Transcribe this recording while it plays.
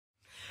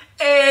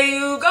Hey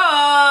you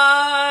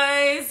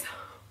guys!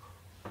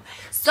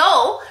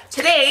 So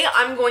today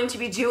I'm going to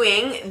be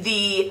doing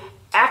the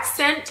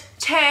accent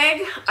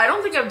tag. I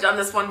don't think I've done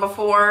this one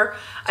before.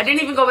 I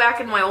didn't even go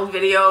back in my old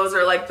videos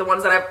or like the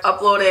ones that I've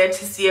uploaded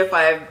to see if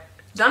I've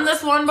done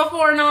this one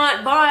before or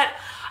not, but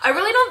I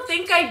really don't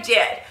think I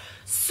did.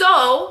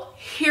 So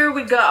here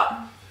we go.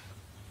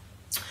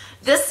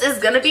 This is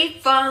gonna be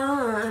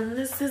fun.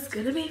 This is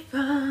gonna be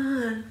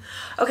fun.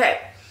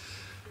 Okay,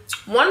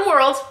 one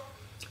world,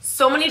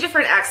 so many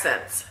different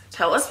accents.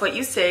 Tell us what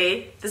you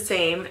say the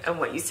same and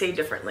what you say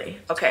differently.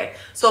 Okay,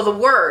 so the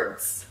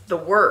words,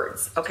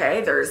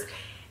 okay? There's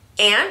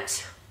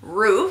ant,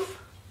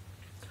 roof,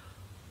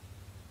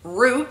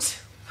 root,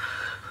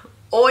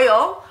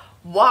 oil,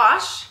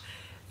 wash,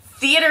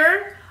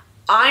 theater,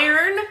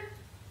 iron,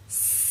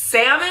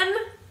 salmon,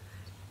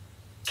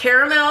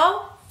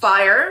 caramel,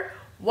 fire,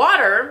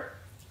 water,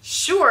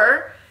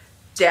 sure,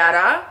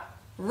 data,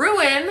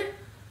 ruin,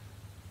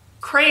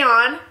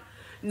 crayon,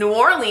 New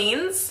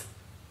Orleans,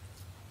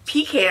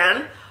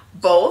 pecan,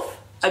 both,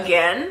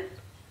 again,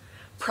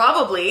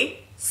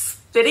 probably,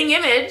 spitting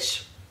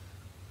image,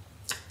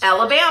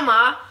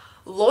 Alabama,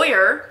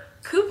 lawyer,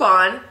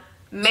 coupon,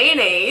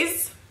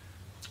 mayonnaise,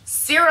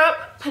 syrup,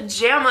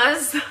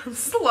 pajamas,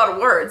 this is a lot of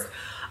words,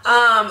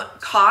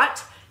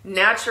 caught,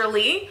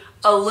 naturally,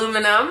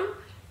 aluminum,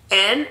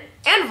 and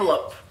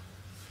envelope.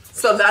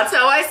 So that's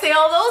how I say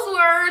all those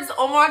words.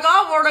 Oh my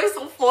God, were they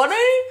so funny?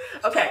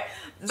 Okay,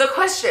 the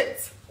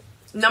questions.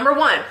 Number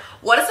one,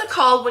 what is it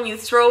called when you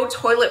throw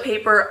toilet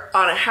paper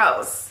on a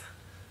house?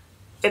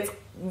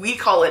 We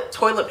call it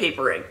toilet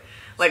papering.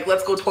 Like,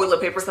 let's go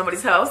toilet paper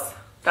somebody's house.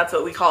 That's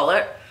what we call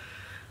it.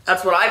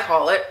 That's what I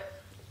call it.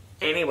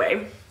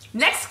 Anyway,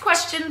 next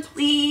question,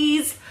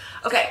 please.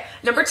 Okay,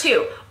 number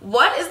two,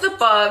 what is the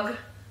bug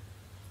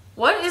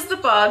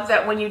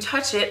that when you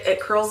touch it, it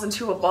curls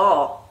into a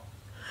ball?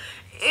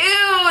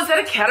 Ew, is that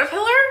a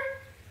caterpillar?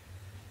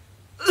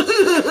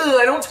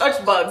 I don't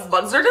touch bugs.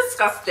 Bugs are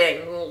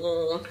disgusting.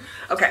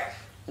 Okay,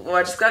 well,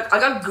 I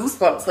got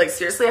goosebumps. Like,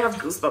 seriously, I have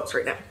goosebumps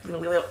right now.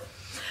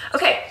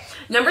 Okay,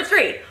 number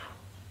three,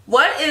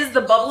 what is the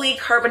bubbly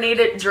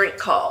carbonated drink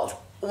called?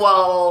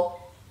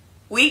 Well,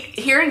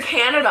 here in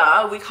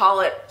Canada, we call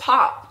it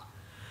pop.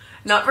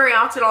 Not very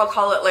often I'll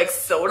call it like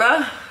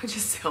soda. It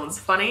just sounds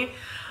funny.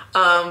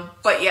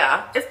 But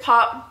yeah, it's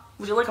pop.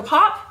 Would you like a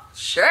pop?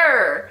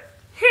 Sure.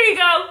 Here you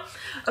go.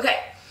 Okay.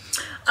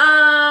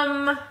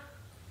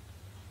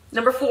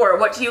 Number four,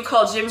 what do you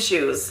call gym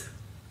shoes?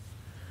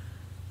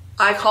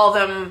 I call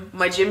them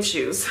my gym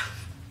shoes.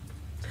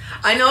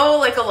 I know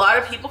like a lot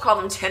of people call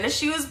them tennis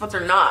shoes, but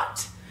they're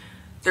not.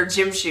 They're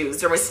gym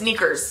shoes. They're my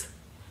sneakers.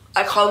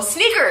 I call them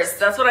sneakers.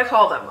 That's what I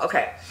call them.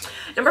 Okay.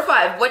 Number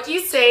five, what do you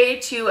say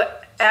to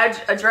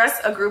address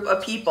a group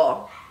of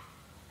people?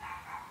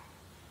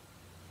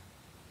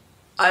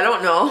 I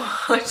don't know.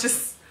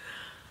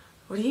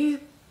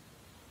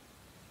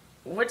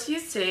 What do you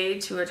say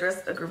to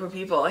address a group of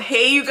people?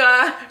 Hey you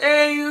guys.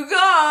 Hey you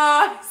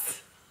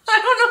guys.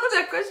 I don't know what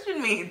that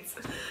question means.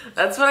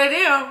 That's what I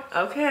do.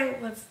 Okay,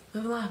 let's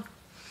move along.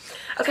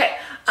 Okay,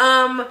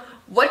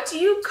 what do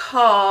you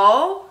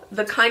call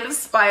the kind of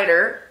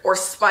spider or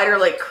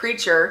spider-like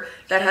creature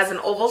that has an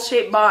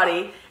oval-shaped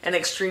body and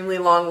extremely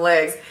long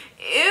legs?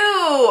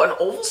 Ew, an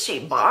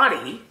oval-shaped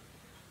body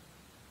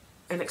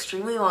and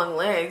extremely long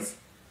legs.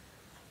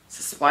 It's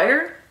a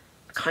spider?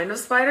 A kind of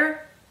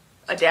spider?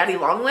 A daddy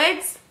long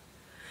legs?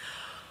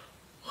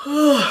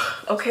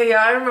 Okay,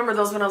 yeah, I remember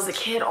those when I was a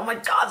kid. Oh my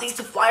God, they used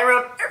to fly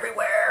around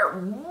everywhere.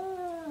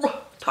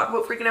 Talk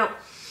about freaking out.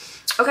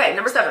 Okay,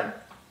 number seven.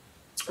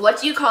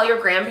 What do you call your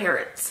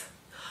grandparents?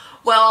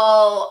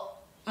 Well,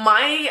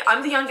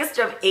 I'm the youngest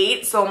of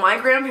 8, so my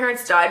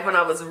grandparents died when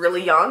I was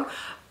really young.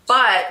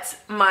 But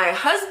my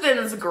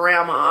husband's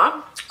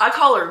grandma, I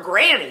call her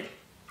Granny.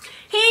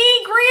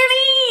 Hey,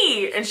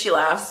 Granny! And she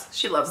laughs.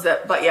 She loves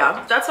it. But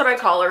yeah, that's what I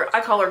call her. I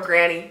call her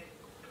Granny.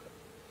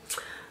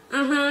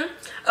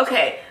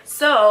 Okay,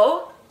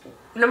 so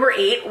number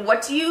 8,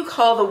 what do you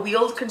call the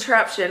wheeled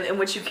contraption in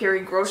which you carry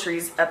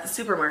groceries at the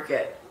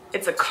supermarket?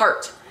 It's a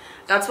cart.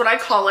 That's what I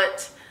call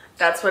it.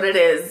 That's what it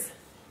is.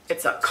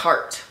 It's a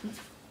cart.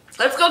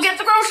 Let's go get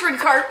the grocery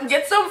cart and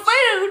get some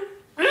food.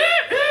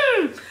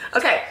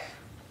 Okay.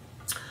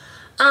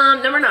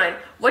 Number 9,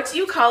 what do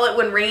you call it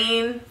when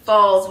rain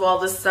falls while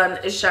the sun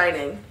is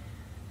shining?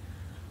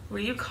 What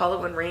do you call it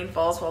when rain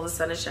falls while the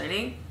sun is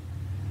shining?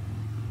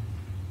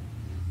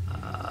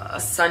 A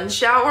sun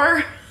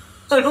shower?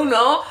 I don't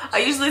know. I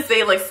usually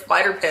say like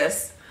spider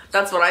piss.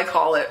 That's what I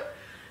call it.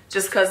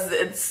 Just because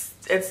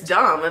it's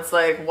dumb. It's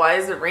like, why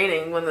is it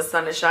raining when the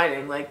sun is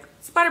shining? Like,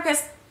 spider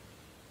piss.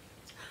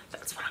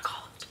 That's what I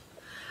call it.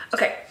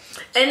 Okay.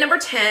 And number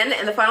 10,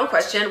 and the final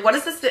question, what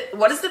is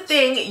the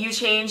thing you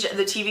change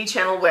the TV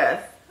channel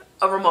with?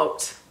 A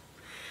remote.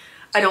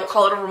 I don't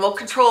call it a remote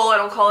control. I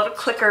don't call it a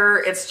clicker.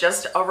 It's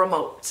just a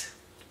remote.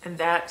 And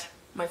that,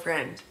 my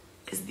friend,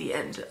 is the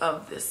end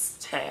of this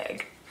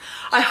tag.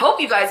 I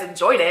hope you guys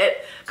enjoyed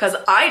it, because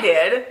I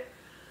did.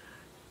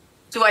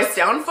 Do I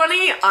sound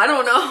funny? I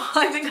don't know.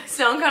 I think I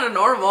sound kind of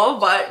normal,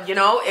 but you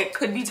know, it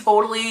could be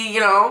totally, you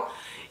know,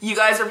 you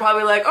guys are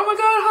probably like, oh my god,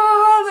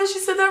 ha, ha, she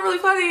said that really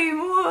funny.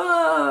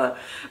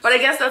 But I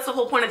guess that's the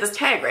whole point of this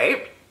tag,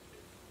 right?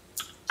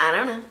 I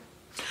don't know.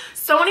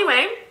 So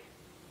anyway,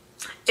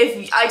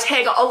 if I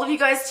tag all of you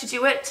guys to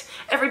do it,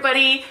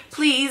 everybody,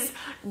 please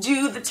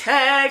do the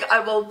tag. I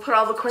will put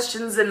all the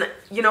questions and,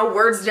 you know,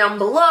 words down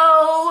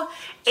below.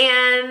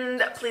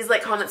 And please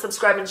like, comment,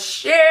 subscribe, and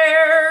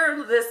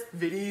share this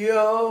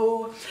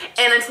video.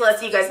 And until I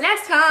see you guys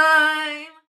next time.